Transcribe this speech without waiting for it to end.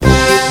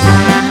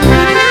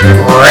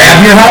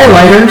have your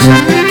highlighters?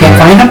 Can't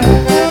find them?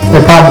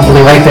 They're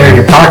probably right there in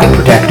your pocket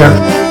protector.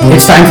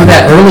 It's time for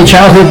that Early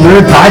Childhood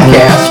Nerd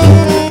Podcast.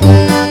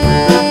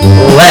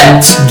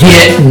 Let's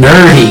get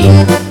nerdy.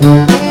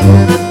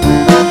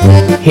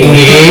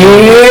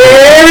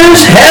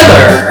 Here's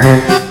Heather.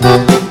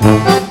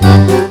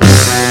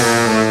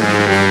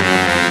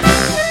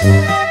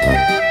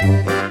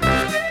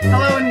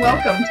 Hello and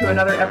welcome to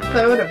another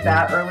episode of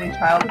That Early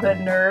Childhood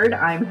Nerd.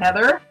 I'm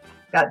Heather.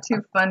 Got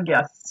two fun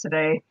guests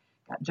today.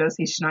 Got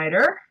Josie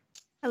Schneider.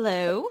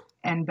 Hello.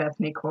 And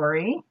Bethany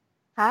Corey.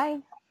 Hi.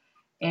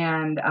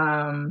 And,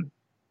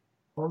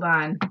 hold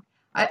on.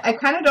 I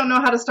kind of don't know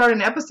how to start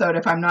an episode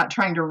if I'm not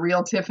trying to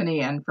reel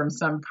Tiffany in from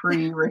some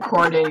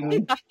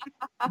pre-recording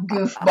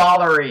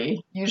goofballery.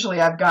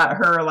 Usually I've got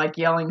her like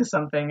yelling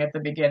something at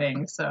the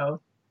beginning, so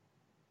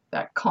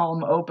that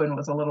calm open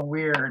was a little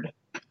weird.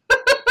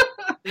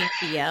 We have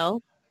to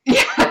yell.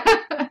 Yeah.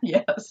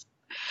 Yes.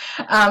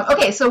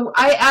 Okay, so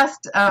I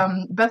asked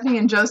Bethany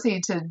and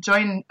Josie to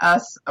join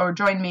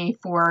me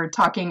for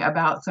talking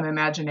about some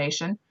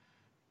imagination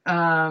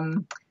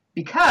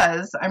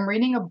because I'm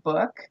reading a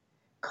book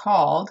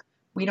called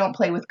We Don't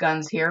Play with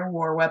Guns Here,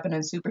 War, Weapon,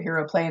 and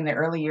Superhero Play in the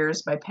Early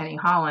Years by Penny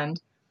Holland.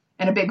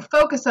 And a big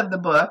focus of the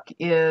book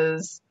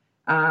is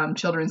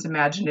children's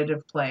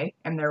imaginative play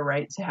and their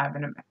right to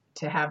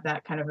have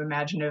that kind of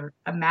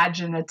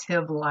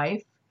imaginative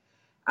life.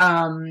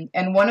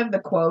 And one of the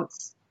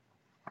quotes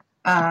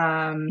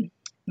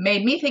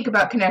made me think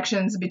about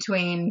connections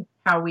between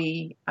how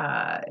we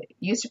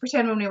used to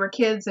pretend when we were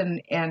kids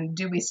and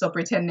do we still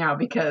pretend now,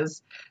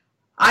 because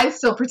I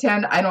still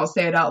pretend. I don't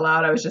say it out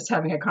loud. I was just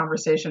having a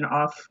conversation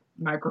off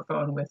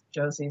microphone with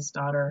Josie's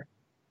daughter,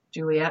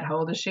 Juliet. How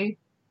old is she?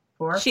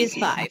 4? She's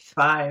 5.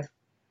 5.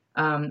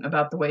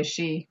 About the way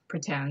she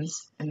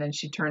pretends, and then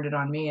she turned it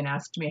on me and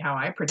asked me how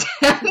I pretend.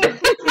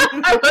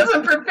 I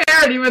wasn't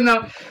prepared, even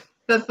though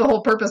that's the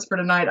whole purpose for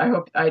tonight.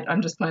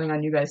 I'm just planning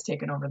on you guys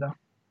taking over though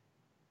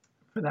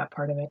for that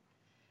part of it.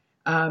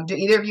 Do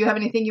either of you have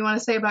anything you want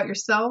to say about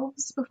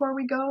yourselves before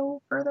we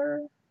go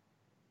further?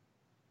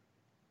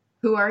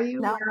 Who are you?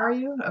 No. Where are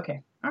you?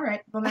 Okay. All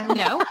right. Well then.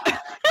 No.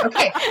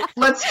 Okay.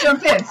 Let's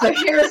jump in. So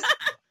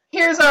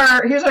here's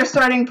our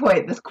starting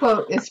point. This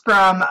quote is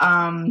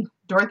from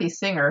Dorothy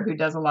Singer, who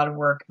did a lot of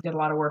work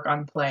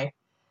on play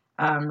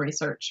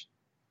research.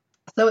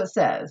 So it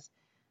says,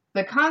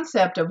 the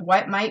concept of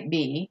what might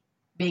be,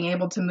 being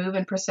able to move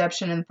in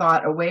perception and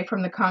thought away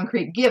from the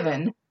concrete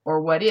given,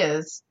 or what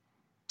is,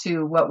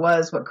 to what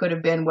was, what could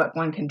have been, what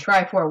one can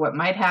try for, what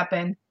might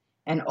happen,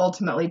 and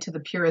ultimately to the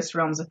purest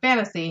realms of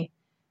fantasy,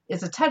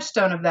 is a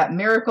touchstone of that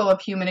miracle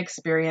of human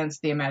experience,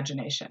 the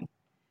imagination.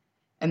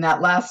 And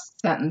that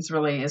last sentence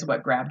really is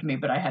what grabbed me,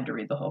 but I had to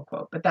read the whole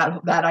quote. But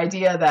that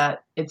idea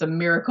that it's a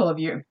miracle of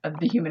the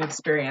human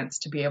experience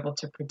to be able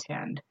to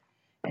pretend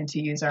and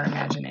to use our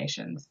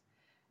imaginations.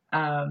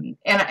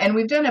 And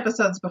we've done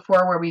episodes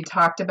before where we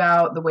talked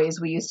about the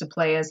ways we used to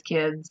play as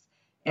kids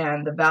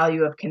and the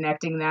value of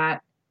connecting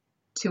that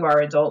to our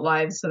adult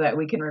lives so that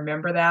we can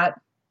remember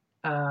that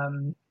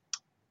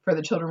for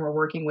the children we're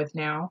working with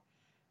now.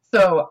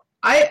 So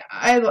I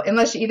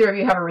unless either of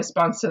you have a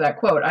response to that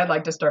quote, I'd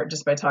like to start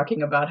just by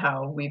talking about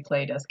how we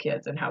played as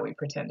kids and how we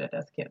pretended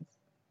as kids.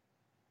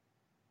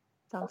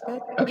 Sounds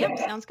good. Okay. Yep,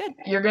 sounds good.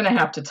 You're going to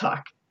have to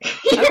talk.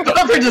 You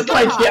both are just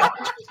like, yeah.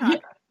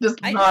 Just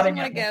I nodding.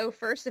 just want to go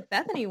first if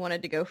Bethany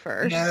wanted to go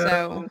first. No.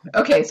 So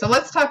Okay, so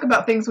let's talk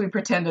about things we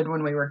pretended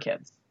when we were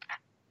kids.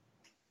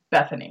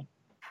 Bethany.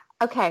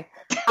 Okay.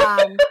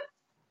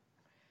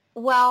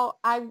 Well,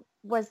 I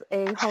was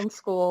a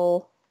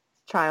homeschool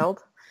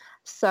child,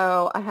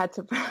 so I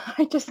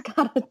just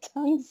got a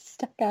tongue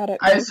stuck out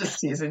at me. I was just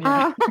teasing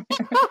you.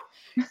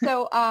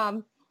 So,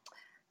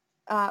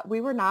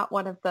 we were not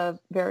one of the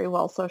very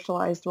well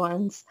socialized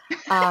ones.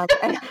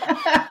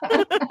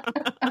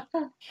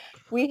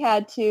 We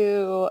had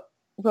to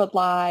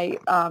rely,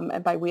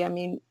 and by we I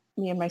mean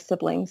me and my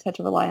siblings had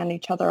to rely on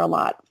each other a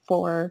lot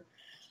for,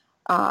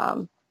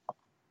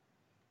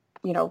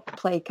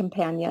 play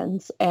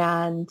companions.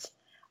 And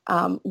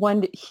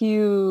one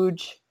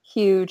huge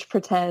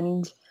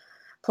pretend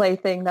play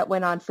thing that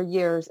went on for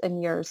years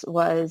and years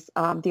was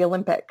the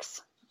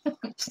Olympics.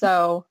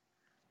 So,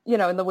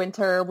 in the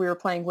winter we were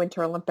playing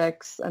Winter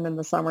Olympics, and in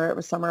the summer it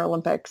was Summer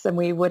Olympics, and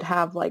we would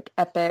have like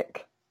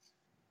epic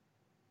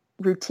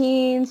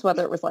routines,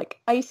 whether it was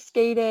like ice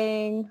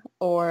skating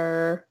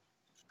or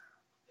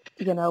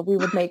we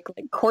would make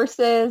like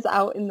courses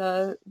out in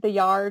the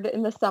yard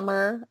in the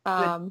summer.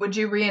 Would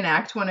you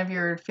reenact one of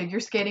your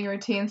figure skating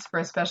routines for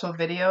a special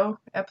video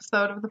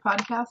episode of the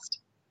podcast?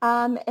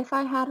 If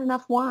I had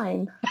enough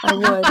wine, I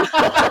would.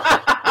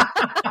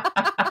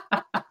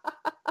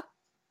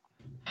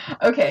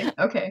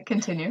 Okay,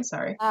 continue.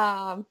 Sorry.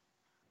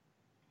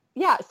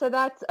 Yeah, so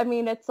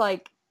it's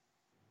like,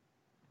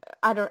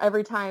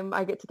 every time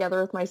I get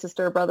together with my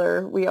sister or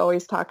brother, we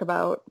always talk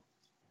about,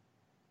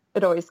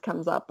 it always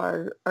comes up,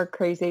 our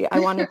crazy, I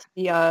wanted to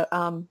be a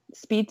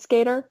speed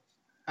skater.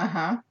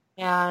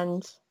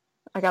 And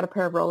I got a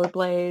pair of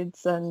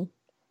rollerblades, and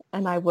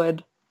I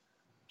would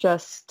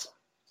just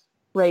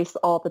race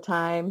all the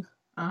time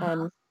Uh-huh.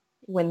 and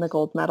win the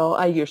gold medal.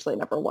 I usually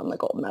never won the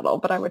gold medal,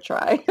 but I would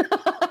try.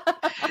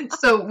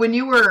 So when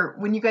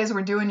you guys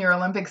were doing your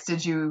Olympics,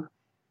 did you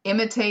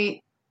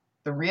imitate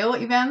the real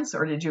events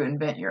or did you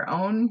invent your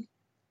own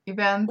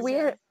events?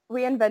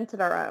 We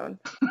invented our own.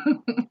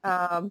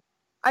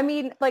 I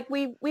mean, like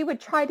we would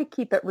try to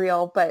keep it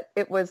real, but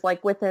it was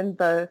like within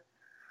the,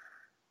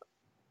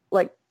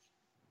 like,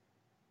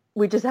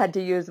 we just had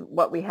to use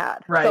what we had.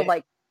 Right. So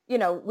like, you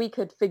know, we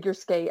could figure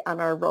skate on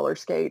our roller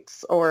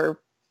skates or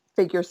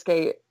figure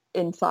skate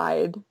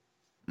inside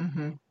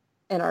Mm-hmm.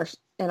 in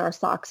our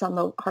socks on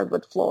the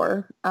hardwood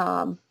floor.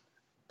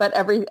 But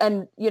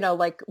you know,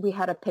 like we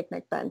had a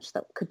picnic bench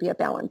that could be a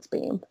balance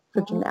beam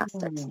for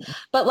gymnastics.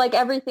 But like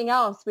everything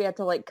else, we had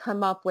to like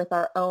come up with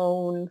our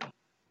own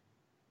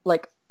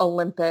like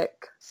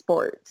Olympic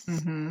sports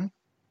Mm-hmm.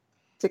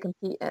 to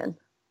compete in.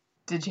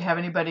 Did you have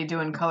anybody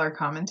doing color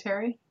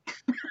commentary?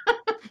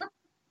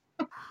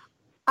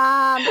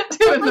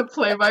 Doing the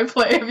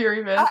play-by-play of your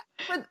event?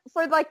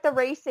 For like the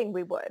racing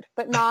we would,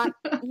 but not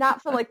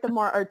for like the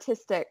more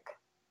artistic,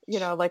 you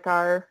know, like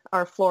our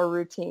floor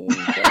routines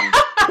and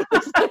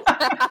things like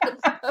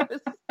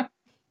that.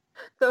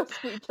 Those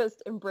we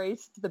just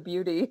embraced the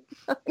beauty.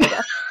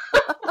 Yeah.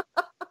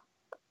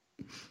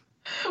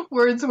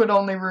 Words would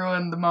only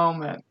ruin the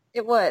moment.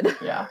 It would.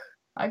 Yeah,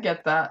 I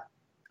get that.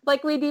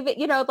 Like we'd even,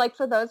 you know, like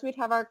for those we'd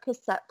have our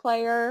cassette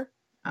player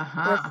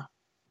Uh-huh. with,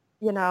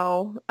 you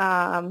know,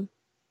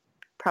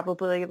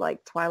 probably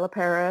like Twyla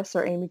Paris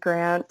or Amy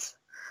Grant.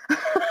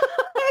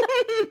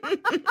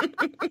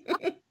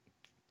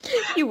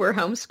 You were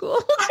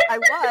homeschooled. I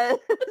was.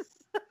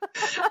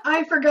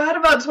 I forgot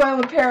about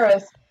Twyla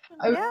Paris.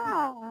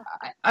 Yeah.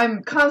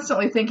 I'm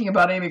constantly thinking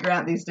about Amy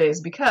Grant these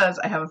days because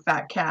I have a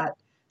fat cat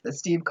that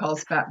Steve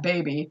calls Fat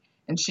Baby,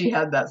 and she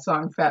had that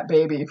song Fat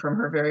Baby from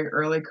her very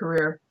early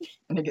career,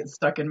 and it gets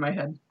stuck in my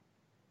head.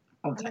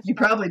 all the time. You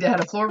probably had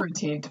a floor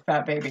routine to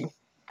Fat Baby.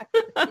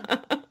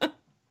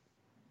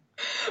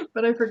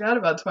 But I forgot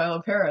about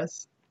Twyla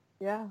Paris.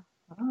 Yeah.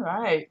 All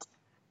right.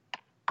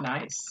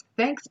 Nice.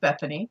 Thanks,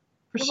 Bethany,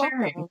 for You're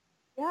sharing. welcome.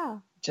 Yeah.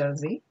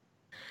 Josie?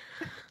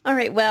 All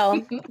right.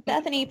 Well,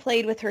 Bethany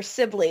played with her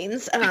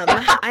siblings.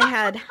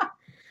 I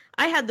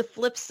had the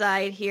flip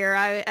side here.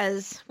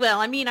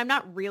 I'm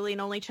not really an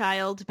only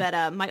child,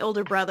 but my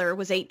older brother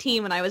was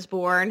 18 when I was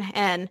born,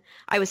 and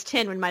I was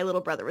 10 when my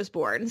little brother was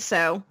born.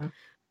 So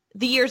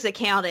the years that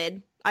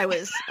counted, I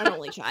was an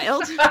only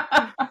child.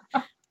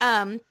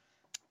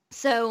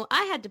 So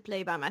I had to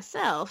play by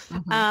myself.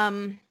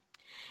 Mhm.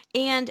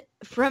 And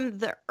from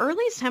the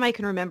earliest time I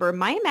can remember,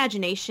 my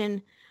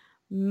imagination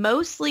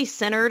mostly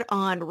centered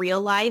on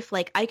real life.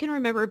 Like I can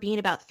remember being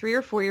about 3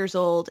 or 4 years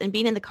old and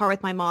being in the car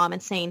with my mom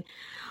and saying,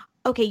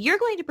 okay, you're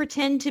going to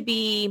pretend to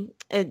be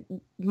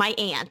my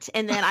aunt.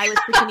 And then I was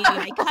pretending to be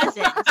my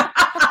cousin.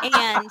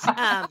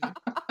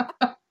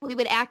 And we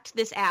would act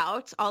this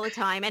out all the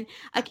time. And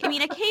I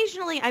mean,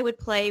 occasionally I would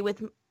play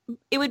with,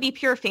 it would be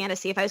pure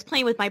fantasy. If I was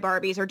playing with my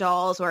Barbies or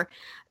dolls, or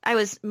I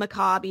was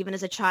macabre even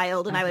as a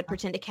child, and I would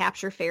pretend to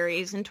capture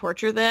fairies and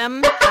torture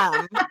them.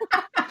 I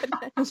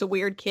was a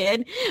weird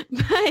kid,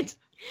 but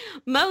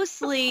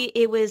mostly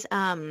it was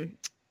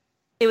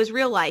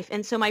real life.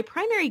 And so my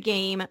primary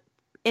game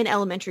in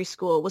elementary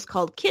school was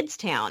called Kids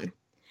Town.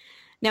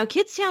 Now,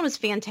 Kids Town was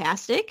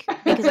fantastic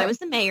because I was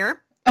the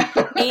mayor,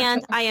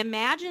 and I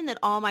imagined that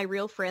all my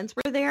real friends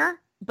were there.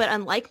 But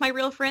unlike my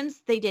real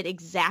friends, they did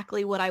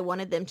exactly what I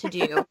wanted them to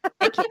do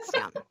at Kids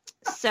Town.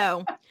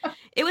 So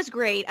it was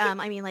great.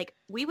 I mean, like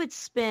we would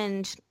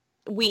spend,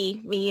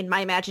 me and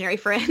my imaginary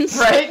friends,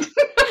 Right?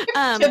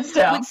 Kids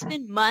Town. would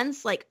spend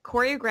months like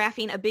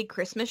choreographing a big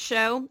Christmas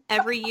show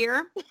every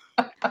year.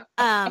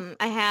 I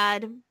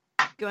had,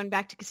 going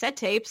back to cassette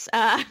tapes.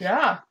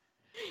 Yeah.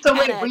 So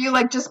wait, were you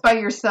like just by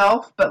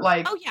yourself, but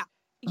like Oh yeah.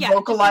 Yeah.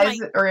 vocalize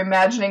it or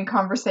imagining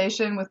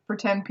conversation with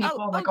pretend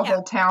people, like a yeah.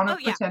 whole town of Oh,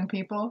 yeah. pretend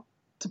people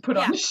to put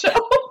on Yeah. the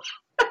show?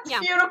 That's Yeah.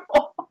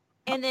 beautiful.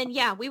 And then,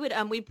 yeah, we would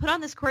we'd put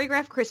on this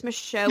choreographed Christmas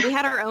show. We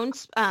had our own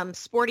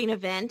sporting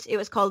event. It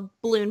was called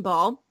Balloon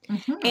Ball.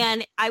 Mhm.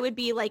 And I would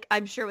be like,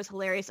 I'm sure it was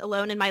hilarious,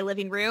 alone in my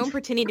living room,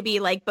 pretending to be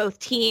like both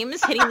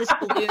teams, hitting this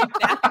balloon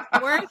back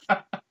and forth.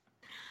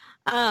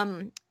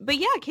 But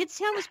yeah, Kids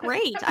Town was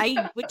great.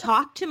 I would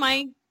talk to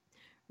my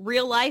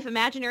real life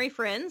imaginary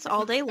friends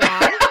all day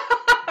long.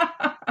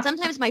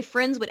 Sometimes my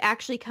friends would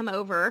actually come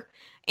over,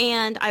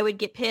 and I would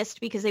get pissed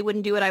because they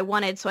wouldn't do what I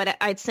wanted. So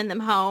I'd send them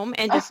home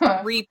and just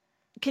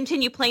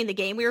continue playing the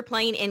game we were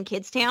playing in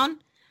Kids Town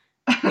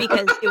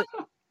because it was,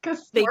 'Cause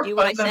it's they more do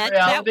what I fun than said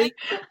that reality.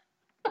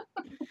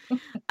 way.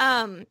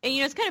 And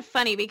it's kind of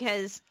funny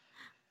because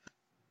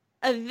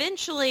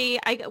eventually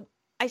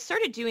I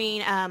started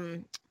doing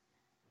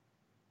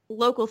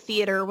local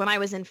theater when I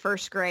was in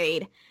first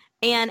grade.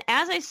 And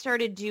as I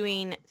started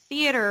doing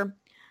theater,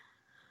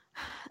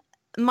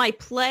 my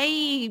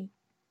play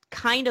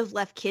kind of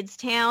left Kids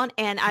Town,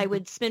 and I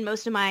would spend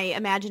most of my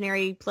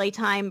imaginary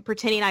playtime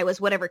pretending I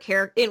was whatever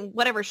character in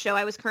whatever show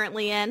I was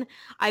currently in.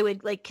 I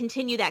would like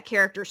continue that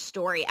character's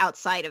story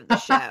outside of the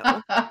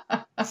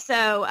show.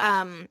 So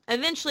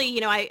eventually,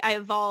 you know, I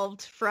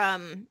evolved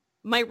from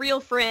my real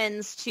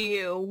friends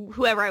to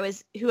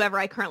whoever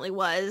I currently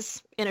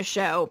was in a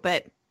show.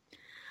 But,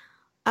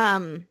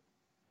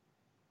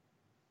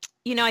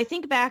 you know, I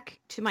think back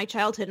to my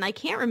childhood and I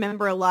can't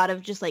remember a lot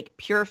of just like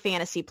pure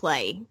fantasy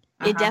play.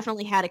 It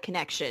definitely had a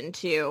connection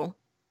to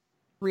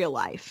real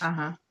life.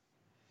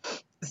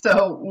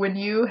 So when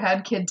you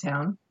had Kid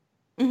Town,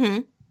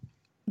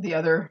 the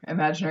other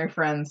imaginary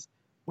friends,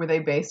 were they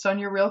based on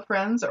your real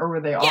friends, or were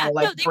they all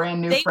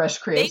brand new, fresh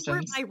creations? They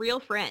were my real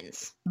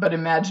friends. But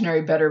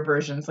imaginary better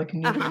versions, like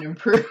new and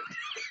improved.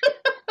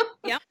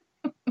 Yep.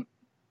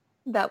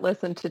 That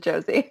listened to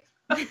Josie.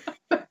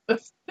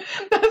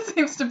 That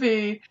seems to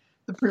be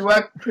the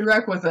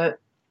prerequisite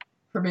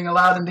for being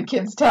allowed into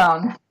Kids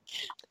Town.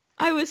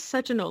 I was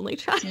such an only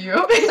child.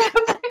 You?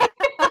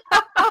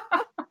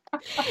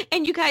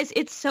 And you guys,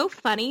 it's so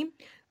funny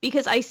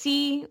because I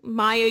see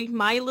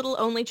my little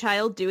only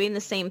child doing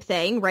the same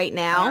thing right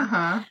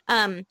now.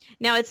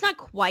 Now it's not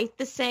quite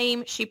the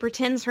same. She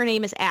pretends her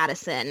name is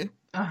Addison.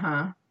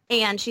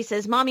 And she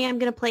says, "Mommy, I'm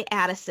going to play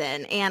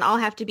Addison, and I'll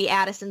have to be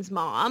Addison's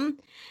mom."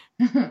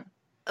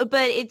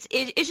 But it's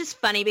just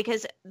funny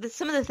because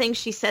some of the things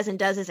she says and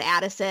does as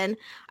Addison,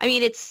 I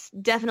mean, it's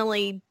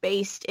definitely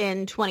based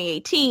in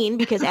 2018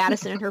 because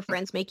Addison and her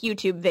friends make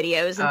YouTube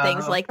videos and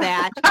things like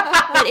that.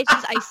 But it's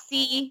just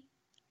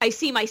I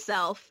see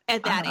myself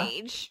at that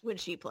age when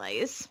she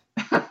plays.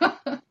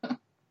 That's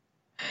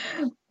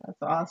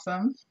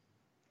awesome.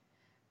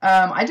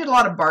 I did a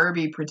lot of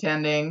Barbie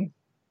pretending.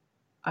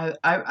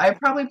 I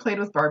probably played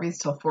with Barbies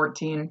till I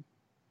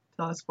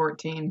was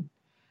 14.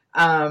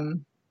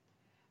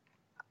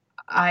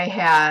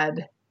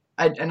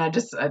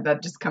 That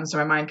just comes to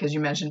my mind because you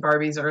mentioned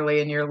Barbies early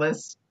in your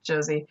list,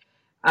 Josie.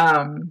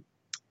 But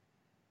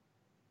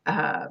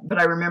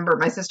I remember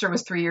my sister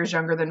was 3 years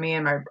younger than me,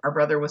 and our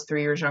brother was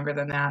 3 years younger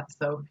than that.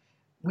 So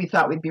we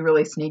thought we'd be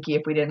really sneaky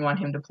if we didn't want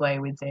him to play.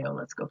 We'd say, "Oh,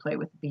 let's go play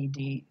with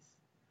BDs."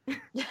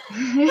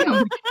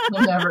 You'll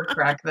never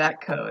crack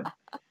that code.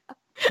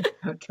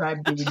 Try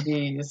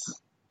BDs.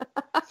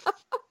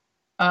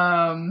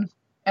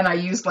 And I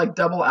used like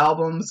double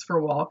albums for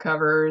wall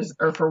covers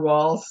or for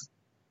walls,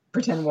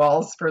 pretend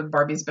walls for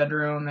Barbie's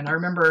bedroom. And I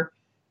remember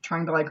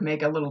trying to like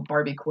make a little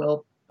Barbie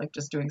quilt, like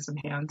just doing some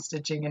hand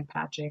stitching and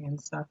patching and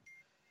stuff.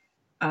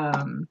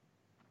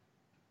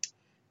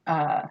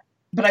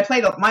 But I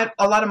played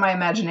a lot of my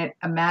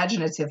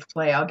imaginative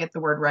play. I'll get the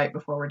word right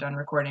before we're done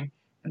recording.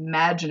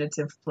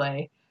 Imaginative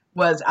play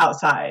was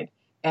outside.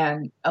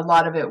 And a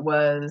lot of it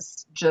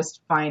was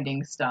just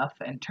finding stuff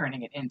and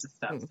turning it into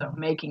stuff. So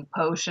making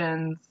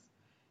potions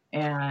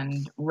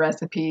and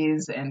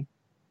recipes, and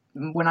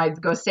when I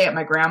go stay at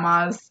my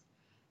grandma's,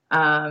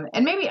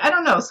 and maybe, I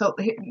don't know, so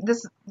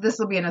this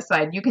will be an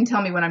aside. You can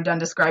tell me when I'm done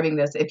describing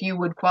this if you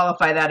would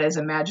qualify that as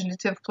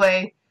imaginative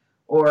play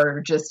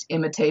or just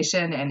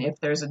imitation, and if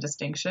there's a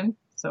distinction.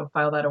 So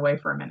file that away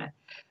for a minute.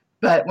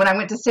 But when I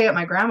went to stay at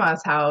my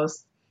grandma's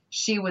house,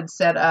 she would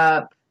set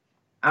up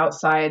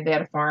outside. They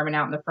had a farm, and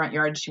out in the front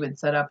yard she would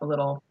set up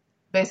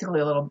basically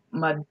a little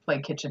mud play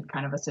kitchen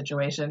kind of a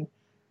situation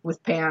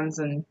with pans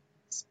and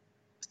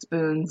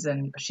spoons,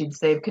 and she'd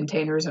save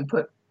containers and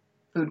put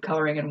food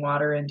coloring and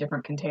water in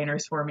different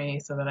containers for me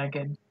so that I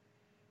could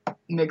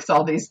mix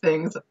all these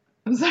things.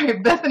 I'm sorry,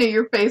 Bethany,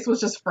 your face was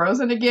just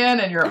frozen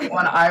again, and your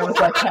one eye was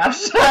like half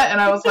shut,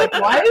 and I was like,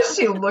 why is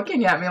she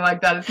looking at me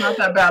like that? It's not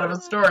that bad of a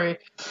story.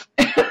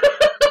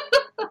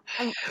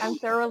 I'm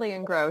thoroughly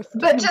engrossed.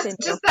 But just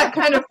that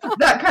kind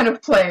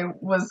of play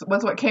was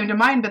what came to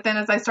mind. But then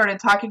as I started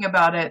talking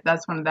about it,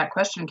 that's when that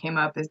question came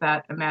up. Is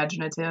that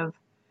imaginative?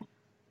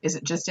 Is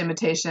it just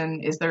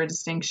imitation? Is there a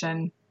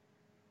distinction?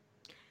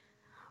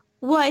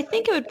 Well, I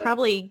think it would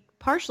probably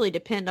partially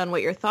depend on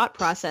what your thought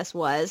process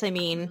was. I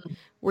mean,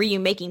 were you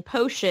making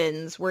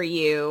potions? Were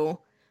you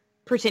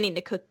pretending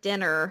to cook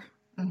dinner?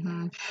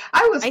 I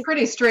was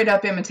pretty straight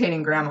up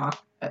imitating Grandma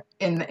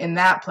in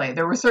that play.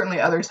 There were certainly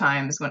other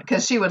times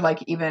because she would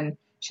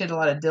she had a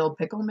lot of dill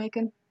pickle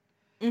making.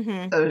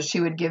 So she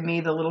would give me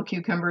the little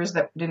cucumbers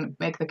that didn't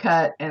make the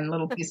cut and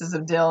little pieces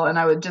of dill, and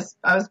I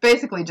was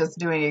basically just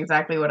doing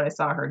exactly what I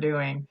saw her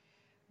doing.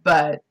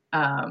 But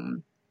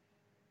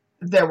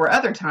there were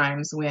other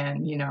times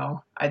when,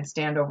 I'd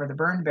stand over the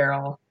burn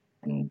barrel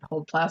and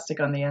hold plastic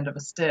on the end of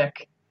a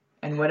stick,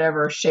 and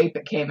whatever shape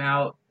it came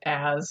out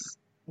as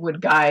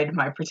would guide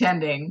my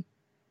pretending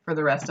for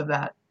the rest of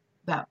that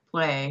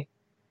play.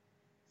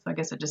 So I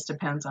guess it just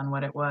depends on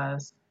what it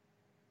was.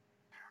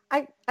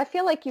 I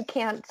feel like you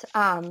can't,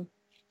 I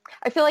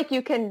feel like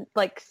you can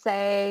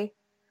say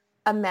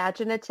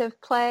imaginative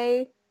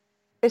play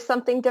is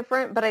something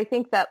different, but I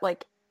think that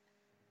like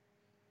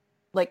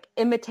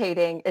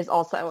imitating is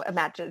also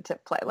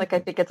imaginative play. I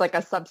think it's like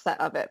a subset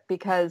of it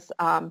because,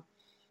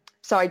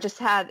 so I just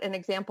had an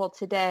example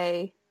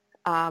today.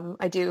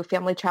 I do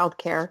family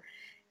childcare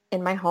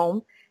in my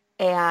home,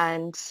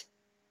 and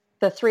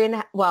so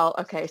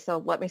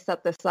let me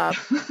set this up.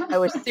 I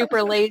was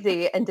super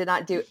lazy and did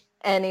not do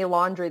any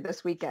laundry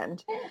this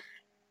weekend.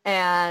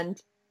 And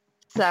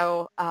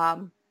so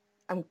I'm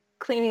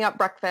cleaning up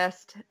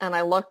breakfast, and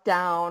I look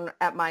down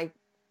at my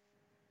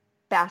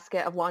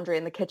basket of laundry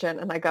in the kitchen,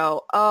 and I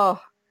go,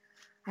 oh,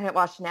 I didn't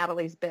wash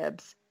Natalie's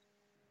bibs,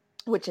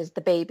 which is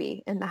the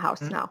baby in the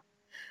house now.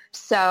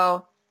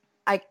 So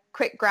I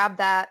quick grab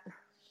that,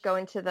 go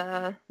into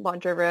the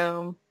laundry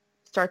room,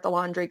 start the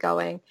laundry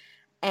going.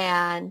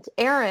 And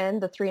Aaron,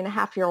 the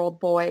 3.5-year-old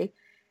boy,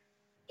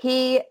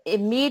 he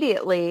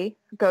immediately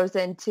goes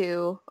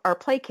into our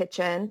play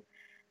kitchen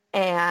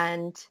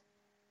and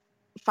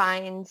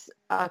finds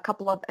a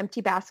couple of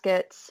empty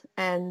baskets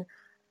and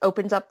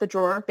opens up the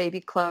drawer of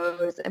baby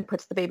clothes and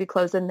puts the baby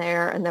clothes in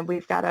there. And then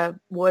we've got a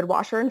wood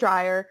washer and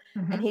dryer,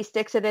 and he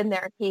sticks it in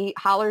there. He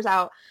hollers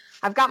out,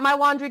 I've got my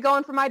laundry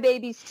going for my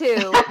babies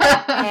too.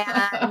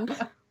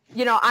 And,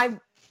 you know, I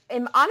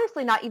am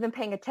honestly not even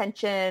paying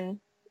attention,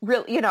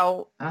 really, you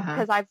know,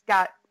 because I've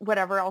got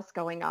whatever else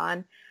going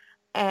on.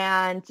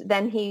 And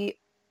then he,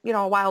 you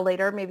know, a while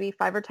later, maybe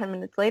 5 or 10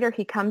 minutes later,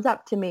 he comes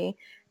up to me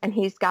and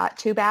he's got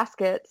 2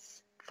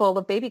 baskets full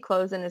of baby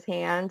clothes in his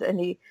hand, and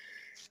he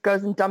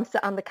goes and dumps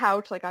it on the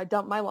couch like I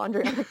dumped my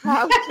laundry on the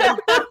couch.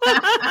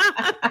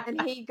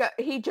 And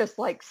he just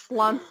like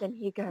slumps and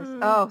he goes,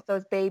 oh,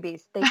 those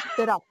babies, they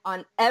spit up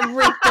on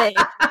everything.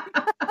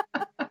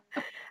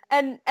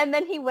 and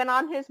then he went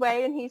on his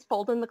way and he's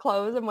folding the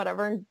clothes and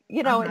whatever. And,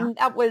 you know, and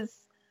that was,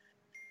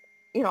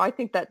 you know, I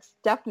think that's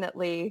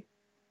definitely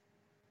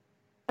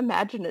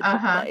imaginative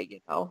play, you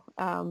know.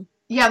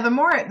 Yeah, the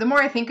more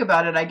I think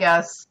about it, I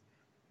guess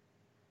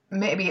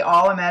maybe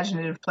all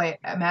imaginative play,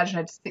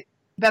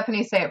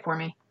 Bethany, say it for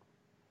me.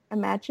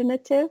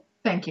 Imaginative?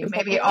 Thank you.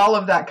 Maybe all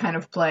of that kind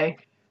of play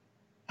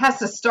has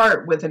to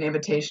start with an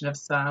imitation of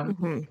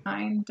some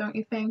kind, don't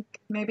you think?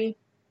 Maybe.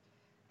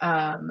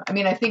 I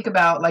mean, I think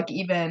about like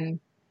even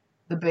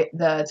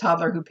the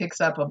toddler who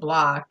picks up a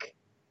block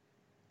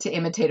to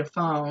imitate a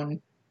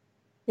phone.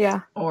 Yeah.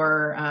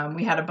 Or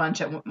we had a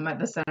bunch at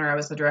the center I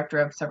was the director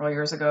of several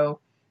years ago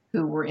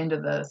who were into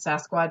the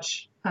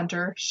Sasquatch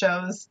hunter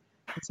shows.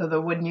 So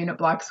the wooden unit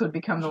blocks would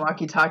become the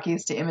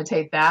walkie-talkies to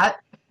imitate that.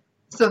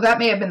 So that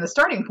may have been the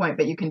starting point,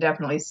 but you can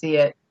definitely see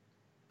it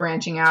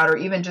branching out, or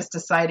even just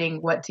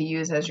deciding what to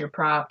use as your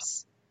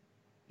props.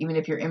 Even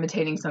if you're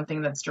imitating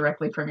something that's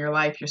directly from your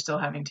life, you're still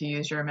having to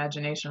use your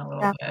imagination a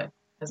little bit,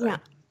 as I'm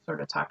sort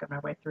of talking my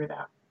way through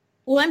that.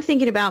 Well, I'm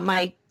thinking about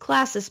my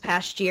class this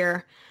past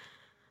year.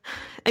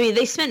 I mean,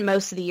 they spent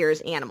most of the year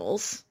as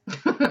animals.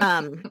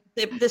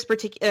 This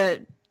particular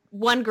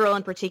one girl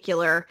in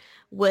particular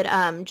would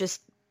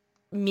just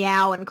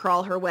meow and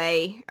crawl her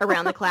way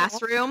around the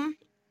classroom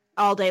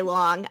all day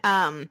long,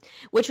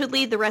 which would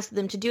lead the rest of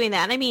them to doing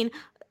that. And I mean,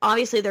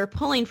 obviously they're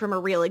pulling from a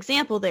real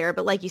example there,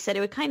 but like you said,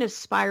 it would kind of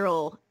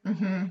spiral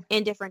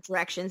in different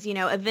directions. You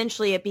know,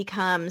 eventually it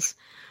becomes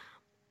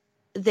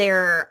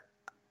several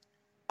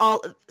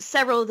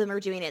of them are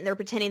doing it and they're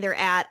pretending they're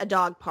at a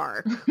dog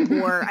park.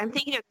 Or I'm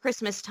thinking of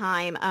Christmas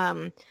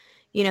time.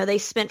 You know, they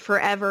spent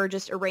forever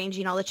just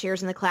arranging all the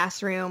chairs in the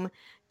classroom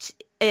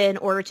in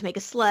order to make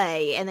a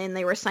sleigh, and then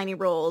they were assigning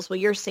roles. Well,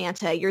 you're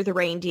Santa, you're the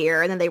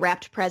reindeer, and then they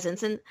wrapped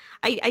presents. And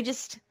I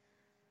just,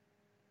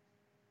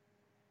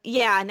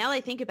 now that I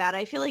think about it,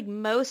 I feel like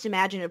most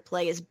imaginative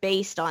play is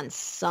based on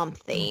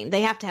something.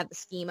 They have to have the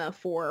schema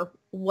for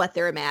what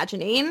they're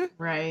imagining.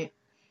 Right.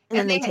 And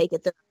then they take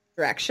it the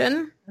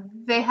direction.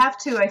 They have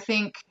to, I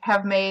think,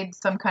 have made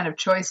some kind of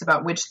choice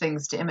about which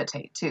things to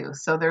imitate, too.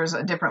 So there's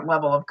a different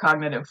level of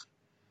cognitive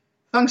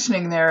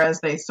functioning there as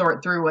they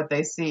sort through what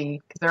they see,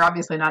 because they're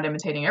obviously not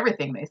imitating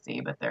everything they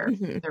see, but they're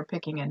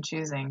picking and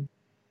choosing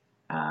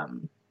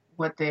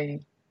what they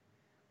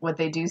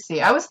do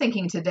see. I was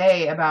thinking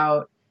today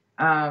about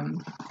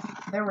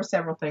there were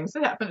several things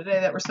that happened today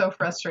that were so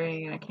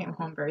frustrating, and I came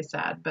home very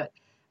sad. But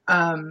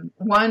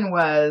one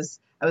was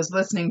I was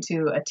listening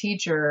to a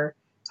teacher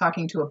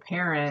talking to a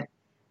parent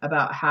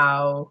about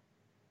how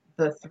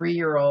the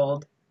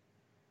 3-year-old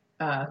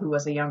who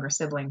was a younger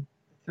sibling,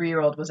 the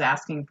 3-year-old was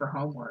asking for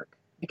homework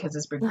because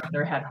his big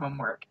brother had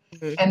homework.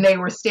 And they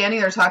were standing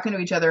there talking to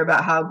each other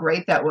about how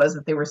great that was,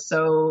 that they were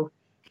so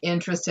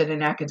interested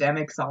in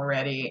academics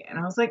already. And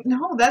I was like,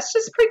 no, that's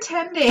just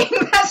pretending.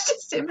 That's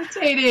just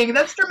imitating.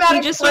 That's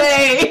dramatic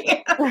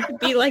play.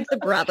 Be like the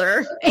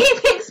brother. He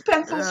thinks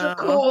pencils are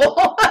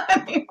cool.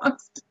 He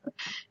wants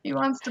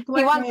to play.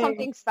 He wants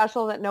something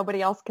special that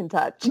nobody else can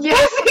touch.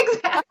 Yes,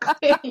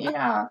 exactly.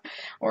 Yeah.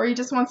 Or he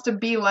just wants to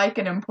be like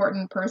an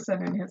important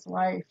person in his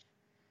life.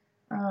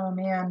 Oh,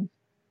 man.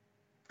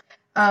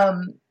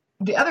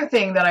 The other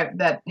thing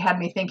that had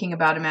me thinking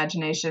about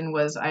imagination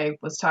was I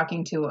was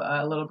talking to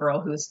a little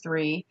girl who's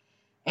 3,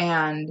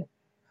 and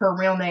her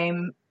real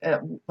name,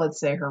 let's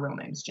say her real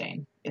name's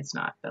Jane. It's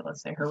not, but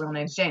let's say her real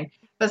name's Jane.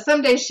 But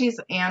some days she's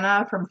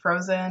Anna from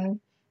Frozen,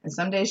 and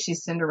some days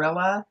she's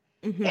Cinderella,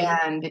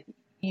 and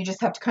you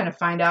just have to kind of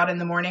find out in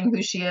the morning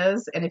who she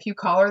is. And if you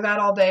call her that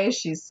all day,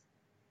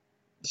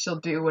 she'll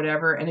do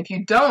whatever. And if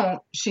you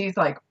don't, she's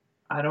like,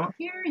 I don't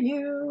hear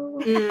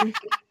you.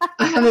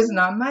 That is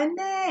not my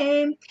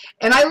name.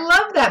 And I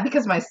love that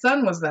because my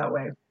son was that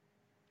way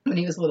when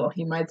he was little.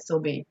 He might still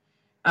be.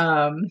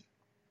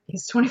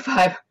 He's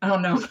 25. I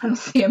don't know. I don't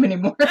see him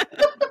anymore.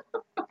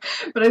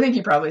 But I think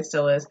he probably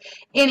still is.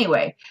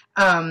 Anyway,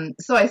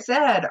 so I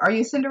said, are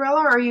you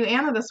Cinderella or are you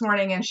Anna this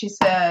morning? And she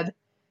said,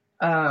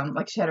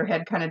 like she had her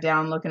head kind of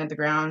down looking at the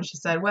ground. She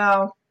said,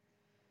 well,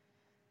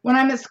 when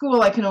I'm at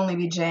school, I can only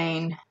be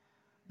Jane.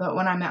 But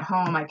when I'm at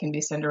home, I can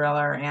be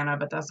Cinderella or Anna,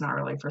 but that's not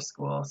really for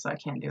school, so I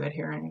can't do it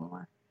here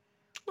anymore.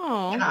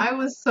 Oh. And I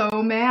was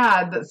so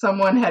mad that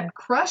someone had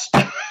crushed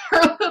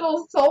her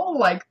little soul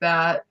like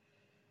that.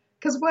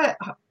 Because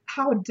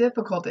how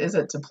difficult is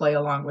it to play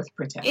along with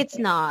pretend? It's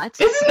not.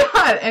 It's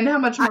not. And how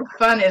much more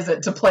fun is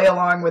it to play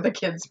along with a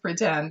kid's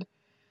pretend?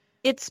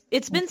 It's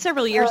been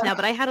several years now,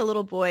 but I had a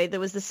little boy that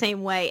was the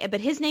same way, but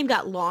his name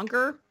got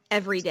longer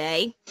every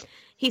day.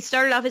 He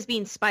started off as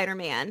being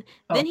Spider-Man.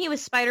 Then he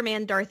was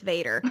Spider-Man Darth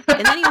Vader.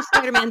 And then he was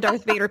Spider-Man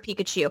Darth Vader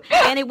Pikachu.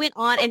 And it went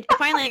on. And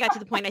finally I got to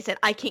the point I said,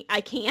 I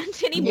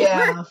can't anymore.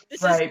 Yeah,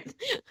 right.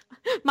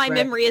 My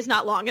memory is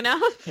not long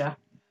enough. Yeah.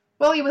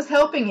 Well, he was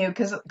helping you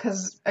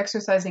because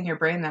exercising your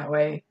brain that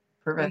way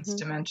prevents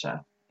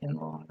dementia in the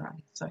long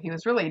run. So he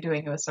was really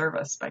doing you a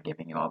service by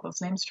giving you all those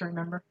names to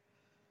remember.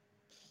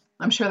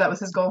 I'm sure that was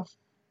his goal.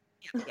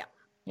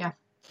 Yeah.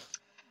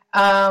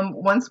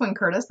 Once when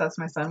Curtis, that's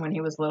my son, when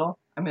he was little,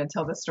 I'm going to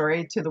tell this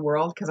story to the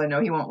world because I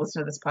know he won't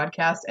listen to this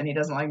podcast and he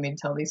doesn't like me to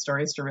tell these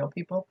stories to real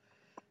people.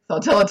 So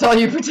I'll tell it to all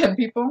you pretend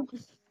people.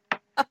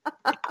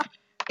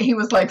 He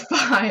was like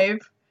 5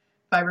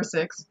 or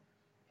 6,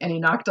 and he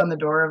knocked on the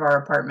door of our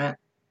apartment.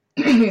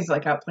 He's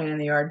like out playing in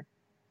the yard,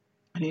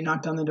 and he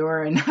knocked on the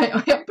door, and I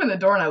opened the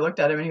door and I looked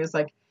at him, and he was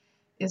like,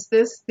 "Is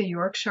this the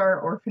Yorkshire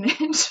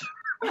Orphanage?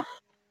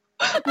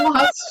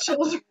 Lost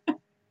children?" And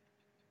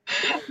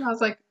I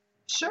was like,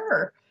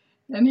 "Sure."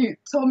 And he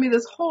told me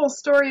this whole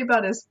story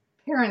about his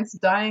parents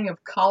dying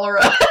of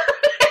cholera.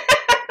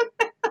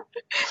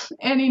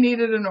 And he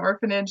needed an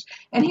orphanage.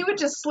 And he would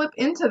just slip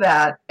into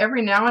that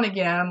every now and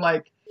again.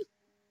 Like,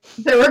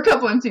 there were a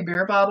couple empty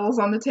beer bottles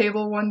on the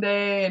table one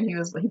day, and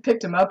he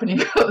picked them up and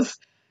he goes,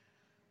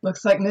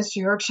 "Looks like Mr.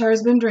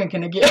 Yorkshire's been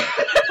drinking again."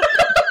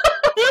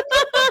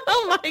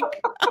 Oh my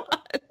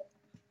God.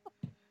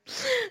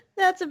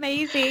 That's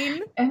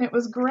amazing. And it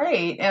was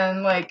great.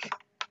 And like,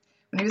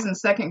 when he was in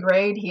 2nd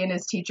grade, he and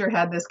his teacher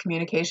had this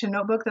communication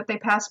notebook that they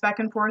passed back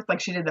and forth. Like,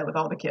 she did that with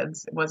all the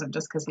kids. It wasn't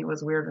just because he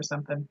was weird or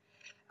something.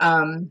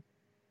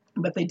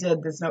 But they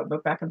did this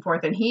notebook back and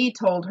forth. And he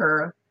told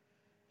her,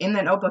 in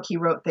that notebook, he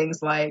wrote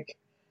things like,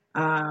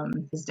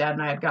 his dad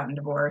and I had gotten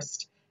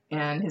divorced.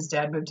 And his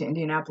dad moved to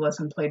Indianapolis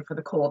and played for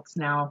the Colts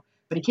now.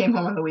 But he came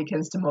home on the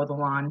weekends to mow the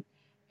lawn.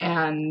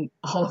 And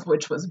all of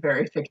which was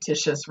very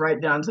fictitious, right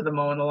down to the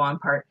mowing the lawn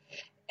part.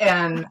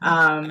 And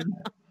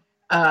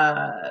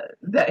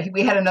that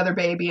we had another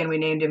baby and we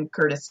named him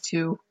Curtis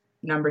 2,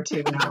 number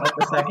 2, not like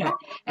the second.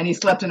 And he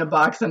slept in a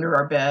box under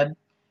our bed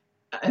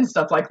and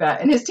stuff like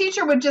that. And his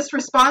teacher would just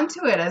respond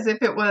to it as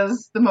if it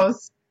was the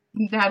most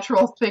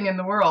natural thing in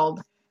the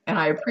world. And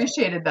I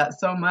appreciated that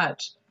so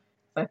much.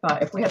 I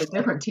thought if we had a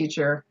different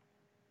teacher,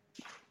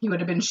 he would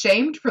have been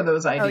shamed for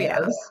those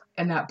ideas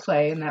and that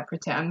play and that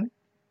pretend.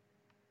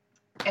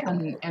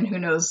 And who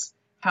knows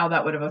how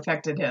that would have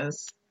affected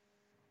his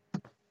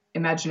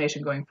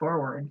imagination going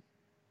forward.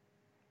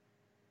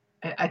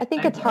 I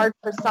think it's hard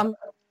for some.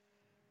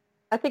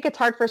 I think it's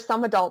hard for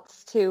some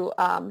adults to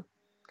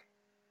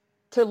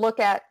look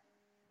at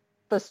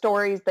the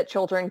stories that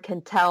children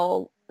can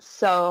tell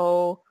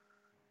so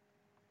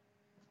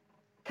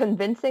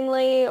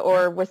convincingly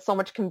or with so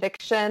much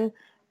conviction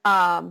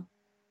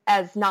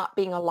as not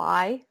being a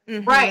lie.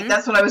 Mm-hmm. Right.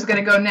 That's what I was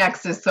going to go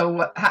next. Is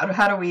so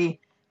how do we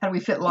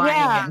fit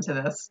lying into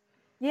this?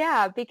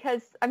 Yeah,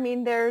 because I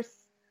mean,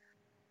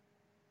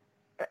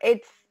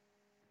 it's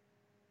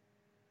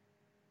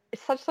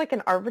such like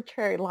an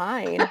arbitrary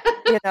line,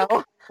 you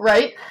know,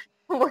 right?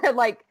 Where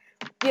like,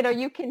 you know,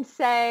 you can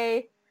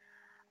say,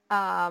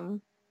 I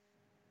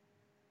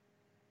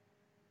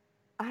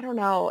don't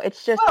know.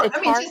 It's just,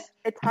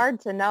 it's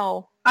hard to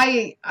know.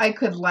 I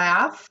could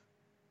laugh,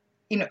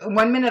 you know,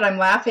 one minute I'm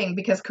laughing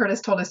because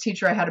Curtis told his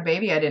teacher I had a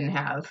baby I didn't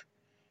have.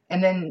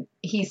 And then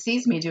he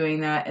sees me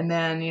doing that. And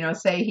then, you know,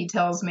 say he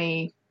tells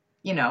me,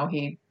 you know,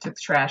 he took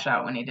the trash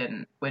out when he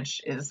didn't, which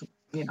is,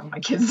 you know, my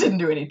kids didn't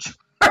do any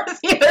chores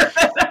either.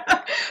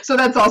 So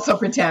that's also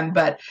pretend.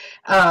 But,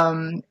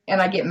 and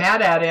I get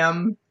mad at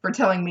him for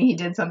telling me he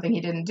did something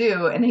he didn't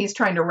do. And he's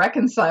trying to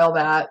reconcile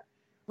that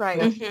right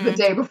with the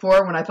day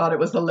before when I thought it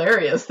was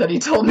hilarious that he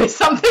told me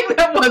something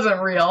that wasn't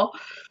real.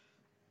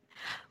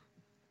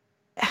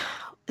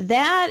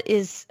 That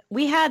is,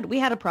 we had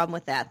a problem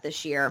with that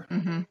this year.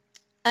 Mm-hmm.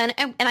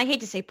 And I hate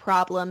to say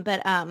problem,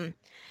 but I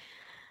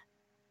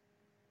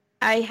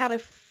had a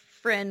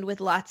friend with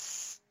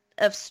lots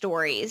of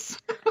stories.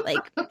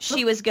 Like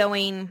she was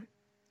going,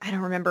 I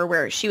don't remember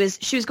where she was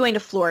going to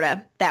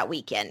Florida that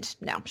weekend.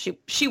 No,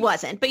 she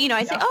wasn't. But you know,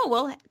 I say, oh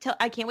well,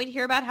 I can't wait to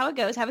hear about how it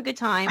goes. Have a good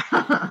time.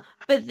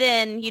 But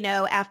then you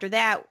know, after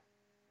that,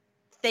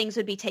 things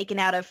would be taken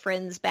out of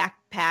friends'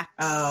 backpacks,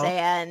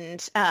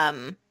 and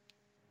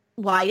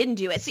well, I didn't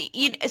do it.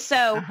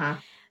 So.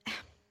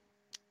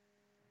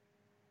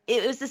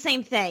 it was the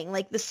same thing.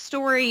 Like the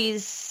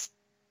stories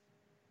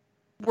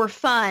were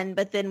fun,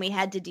 but then we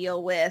had to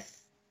deal with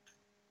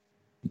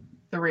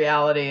the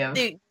reality of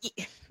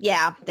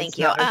yeah, thank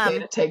you. It's not okay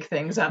to take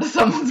things out of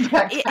someone's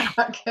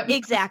backpack.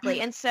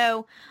 Exactly. And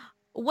so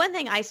one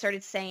thing I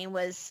started saying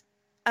was,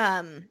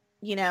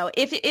 you know,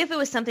 if it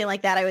was something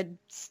like that, I would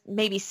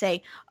maybe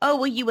say, oh,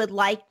 well, you would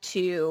like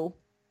to,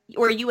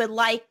 or you would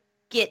like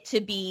it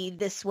to be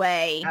this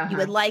way. You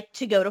would like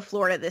to go to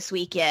Florida this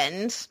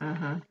weekend.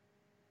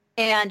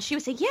 And she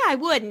would say, yeah, I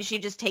would. And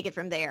she'd just take it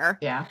from there.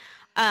 Yeah.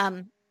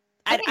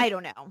 I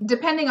don't know.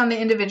 Depending on the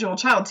individual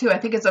child too, I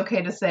think it's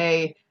okay to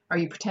say, are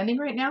you pretending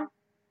right now?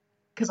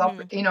 Because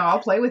I'll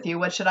play with you.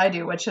 What should I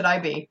do? What should I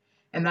be?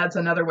 And that's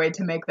another way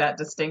to make that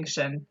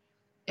distinction.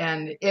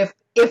 And if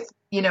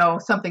you know,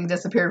 something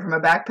disappeared from a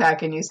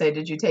backpack and you say,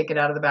 did you take it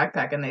out of the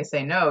backpack? And they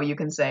say no, you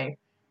can say,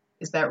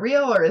 is that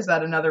real or is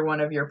that another one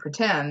of your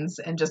pretends?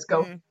 And just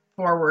go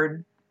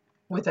forward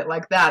with it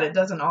like that. It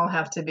doesn't all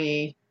have to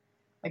be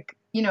like,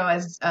 you know,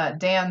 as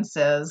Dan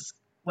says,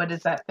 what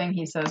is that thing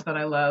he says that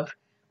I love?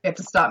 We have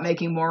to stop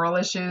making moral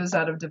issues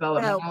out of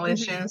developmental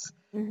issues.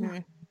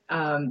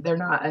 They're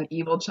not an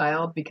evil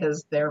child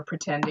because they're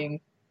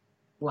pretending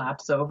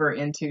laps over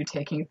into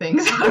taking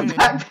things out of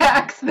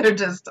backpacks. They're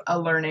just a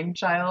learning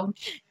child.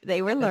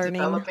 They were learning.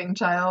 A developing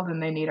child,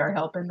 and they need our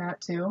help in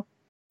that too.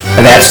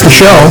 That's the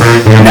show.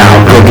 Now